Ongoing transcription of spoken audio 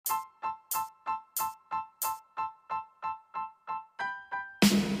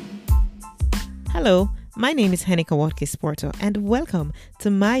Hello, my name is Henika Watkins Porto, and welcome to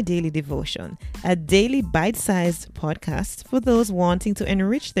My Daily Devotion, a daily bite sized podcast for those wanting to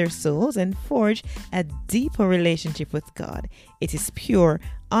enrich their souls and forge a deeper relationship with God. It is pure,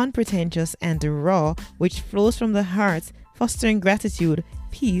 unpretentious, and raw, which flows from the heart, fostering gratitude,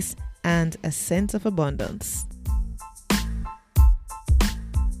 peace, and a sense of abundance.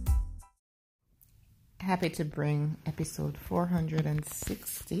 Happy to bring episode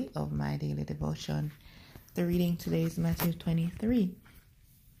 460 of My Daily Devotion. The reading today is Matthew 23.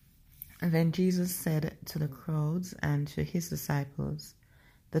 And then Jesus said to the crowds and to his disciples,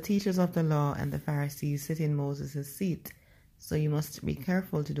 "The teachers of the law and the Pharisees sit in Moses' seat, so you must be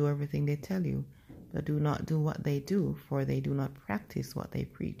careful to do everything they tell you, but do not do what they do, for they do not practice what they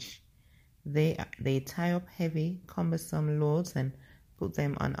preach. They tie up heavy, cumbersome loads and put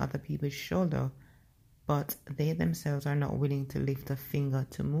them on other people's shoulders, but they themselves are not willing to lift a finger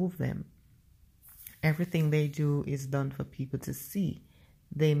to move them. Everything they do is done for people to see.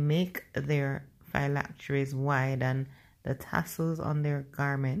 They make their phylacteries wide and the tassels on their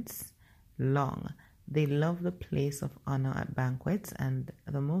garments long. They love the place of honor at banquets and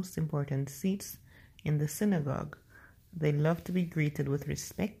the most important seats in the synagogue. They love to be greeted with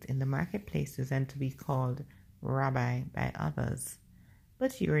respect in the marketplaces and to be called Rabbi by others.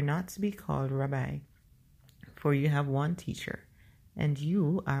 But you are not to be called Rabbi, for you have one teacher, and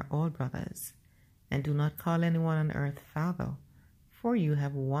you are all brothers. And do not call anyone on earth Father, for you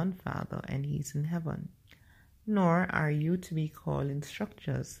have one Father, and he is in heaven. Nor are you to be called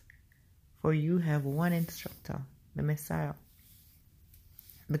instructors, for you have one instructor, the Messiah.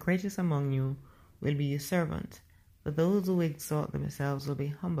 The greatest among you will be your servant, for those who exalt themselves will be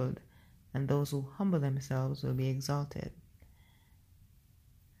humbled, and those who humble themselves will be exalted.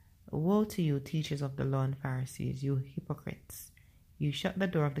 Woe to you, teachers of the law and Pharisees, you hypocrites! You shut the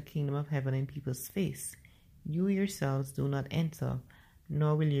door of the kingdom of heaven in people's face. You yourselves do not enter,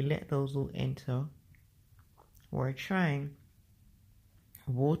 nor will you let those who enter who are trying.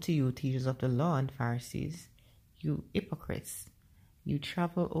 Woe to you, teachers of the law and Pharisees, you hypocrites! You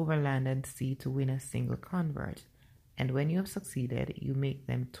travel over land and sea to win a single convert, and when you have succeeded, you make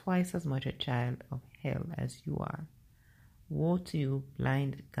them twice as much a child of hell as you are. Woe to you,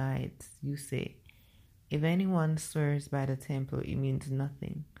 blind guides! You say, if anyone swears by the temple, it means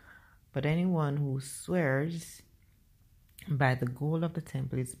nothing. But anyone who swears by the gold of the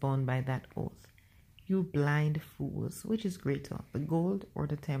temple is bound by that oath. You blind fools, which is greater, the gold or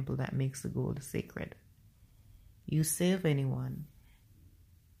the temple that makes the gold sacred? You say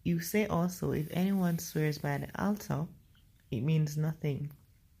also, if anyone swears by the altar, it means nothing.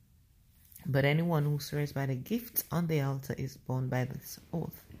 But anyone who swears by the gift on the altar is bound by this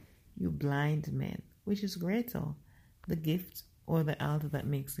oath. You blind men, which is greater, the gift or the altar that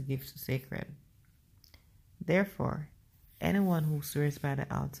makes the gift sacred? Therefore, anyone who swears by the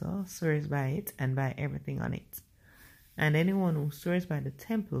altar swears by it and by everything on it. And anyone who swears by the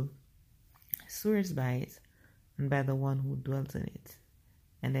temple swears by it and by the one who dwells in it.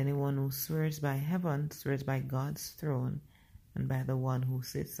 And anyone who swears by heaven swears by God's throne and by the one who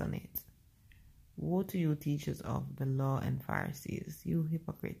sits on it. Woe to you, teachers of the law and Pharisees, you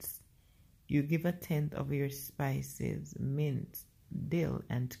hypocrites! You give a tenth of your spices, mint, dill,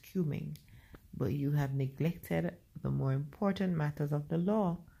 and cumin, but you have neglected the more important matters of the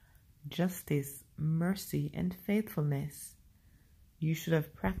law, justice, mercy, and faithfulness. You should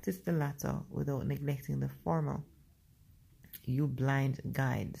have practiced the latter without neglecting the former. You blind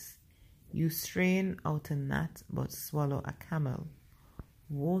guides! You strain out a gnat but swallow a camel.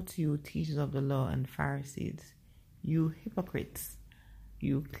 Woe to you, teachers of the law and Pharisees, you hypocrites!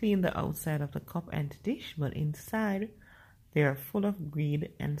 You clean the outside of the cup and dish, but inside they are full of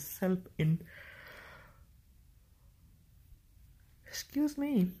greed and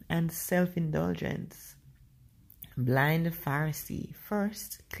self-indulgence. Blind Pharisee,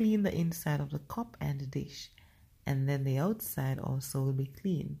 first clean the inside of the cup and dish, and then the outside also will be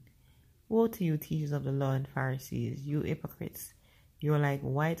clean. Woe to you, teachers of the law and Pharisees, you hypocrites! You are like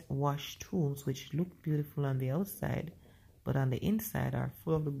whitewashed tombs which look beautiful on the outside, but on the inside are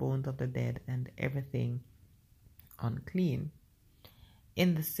full of the bones of the dead and everything unclean.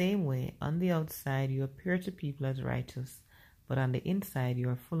 In the same way, on the outside you appear to people as righteous, but on the inside you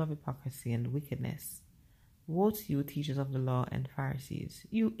are full of hypocrisy and wickedness. Woe to you, teachers of the law and Pharisees,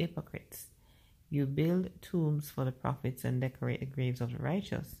 you hypocrites! You build tombs for the prophets and decorate the graves of the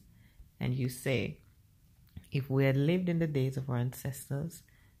righteous, and you say, if we had lived in the days of our ancestors,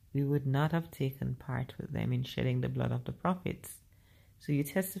 we would not have taken part with them in shedding the blood of the prophets. So you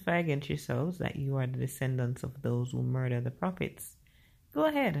testify against yourselves that you are the descendants of those who murder the prophets. Go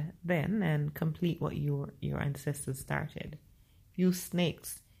ahead then and complete what your ancestors started. You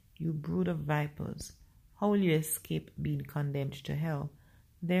snakes, you brood of vipers, how will you escape being condemned to hell?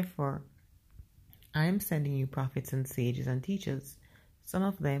 Therefore, I am sending you prophets and sages and teachers. Some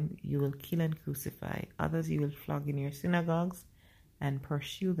of them you will kill and crucify, others you will flog in your synagogues and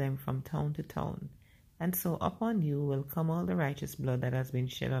pursue them from town to town. And so upon you will come all the righteous blood that has been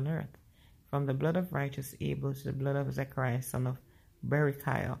shed on earth, from the blood of righteous Abel to the blood of Zechariah son of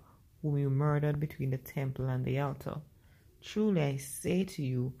Berechiah, whom you murdered between the temple and the altar. Truly I say to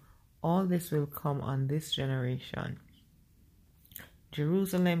you, all this will come on this generation.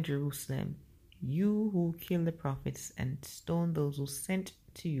 Jerusalem, Jerusalem, you who kill the prophets and stone those who sent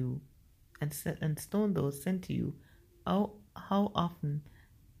to you, and stone those sent to you, how often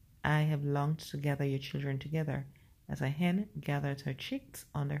I have longed to gather your children together, as a hen gathers her chicks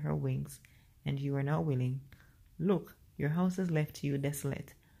under her wings, and you are not willing. Look, your house is left to you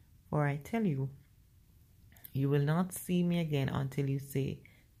desolate. For I tell you, you will not see me again until you say,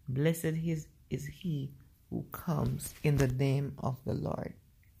 Blessed is he who comes in the name of the Lord.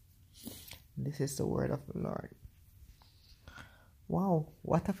 This is the word of the Lord. Wow,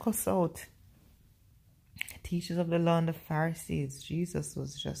 what a cuss out. Teachers of the law and the Pharisees, Jesus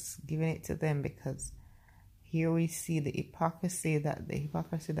was just giving it to them, because here we see the hypocrisy that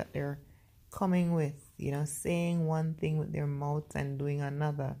they're coming with, saying one thing with their mouth and doing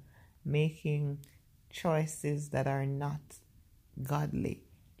another, making choices that are not godly,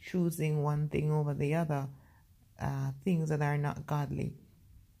 choosing one thing over the other, things that are not godly.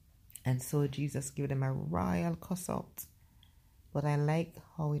 And so Jesus gave them a royal cuss out. But I like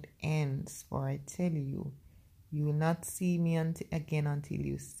how it ends. For I tell you, you will not see me again until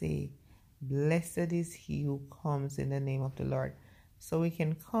you say, Blessed is he who comes in the name of the Lord. So we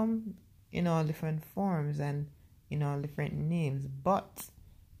can come in all different forms and in all different names, but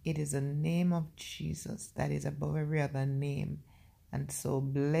it is the name of Jesus that is above every other name. And so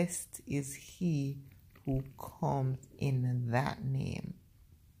blessed is he who comes in that name.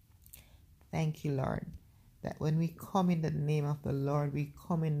 Thank you, Lord, that when we come in the name of the Lord, we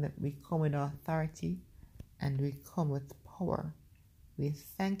come with authority and we come with power. We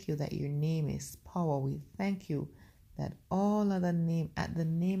thank you that your name is power. We thank you that all other name, at the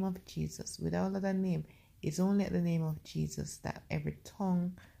name of Jesus, with all other name, it's only at the name of Jesus that every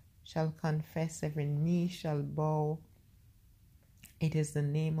tongue shall confess, every knee shall bow. It is the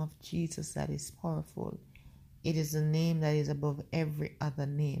name of Jesus that is powerful. It is the name that is above every other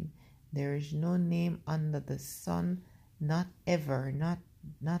name. There is no name under the sun, not ever, not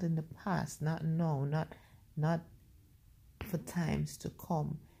in the past, not now, not for times to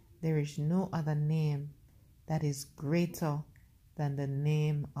come. There is no other name that is greater than the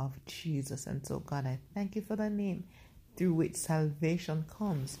name of Jesus. And so, God, I thank you for the name through which salvation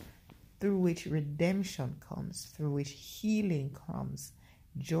comes, through which redemption comes, through which healing comes,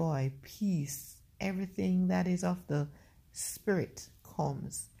 joy, peace, everything that is of the Spirit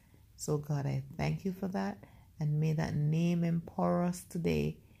comes. So, God, I thank you for that, and may that name empower us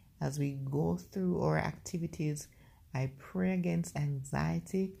today as we go through our activities. I pray against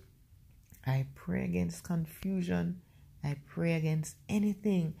anxiety. I pray against confusion. I pray against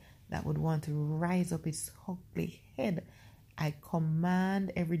anything that would want to rise up its ugly head. I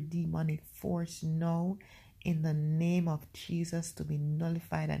command every demonic force now in the name of Jesus to be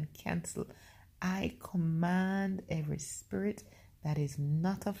nullified and cancelled. I command every spirit that is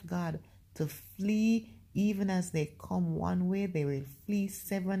not of God to flee. Even as they come one way, they will flee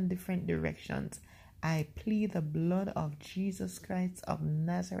 7 different directions. I plead the blood of Jesus Christ of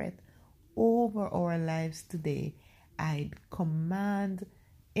Nazareth over our lives today. I command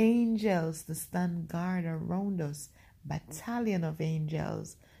angels to stand guard around us, battalion of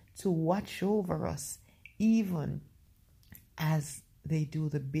angels to watch over us, even as they do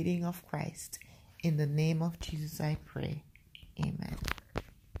the bidding of Christ. In the name of Jesus I pray. Amen.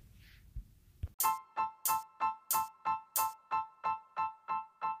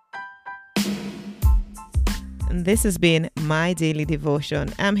 This has been my daily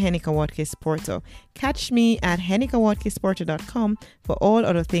devotion. I'm Henika Watkins Porter. Catch me at henikawatkinsporter.com for all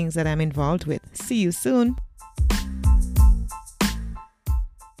other things that I'm involved with. See you soon.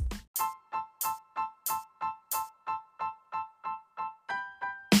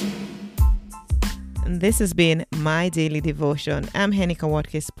 This has been my daily devotion. I'm Henika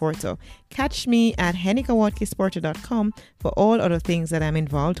Watkins Porter. Catch me at henikawatkinsporter.com for all other things that I'm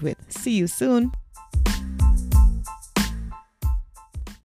involved with. See you soon.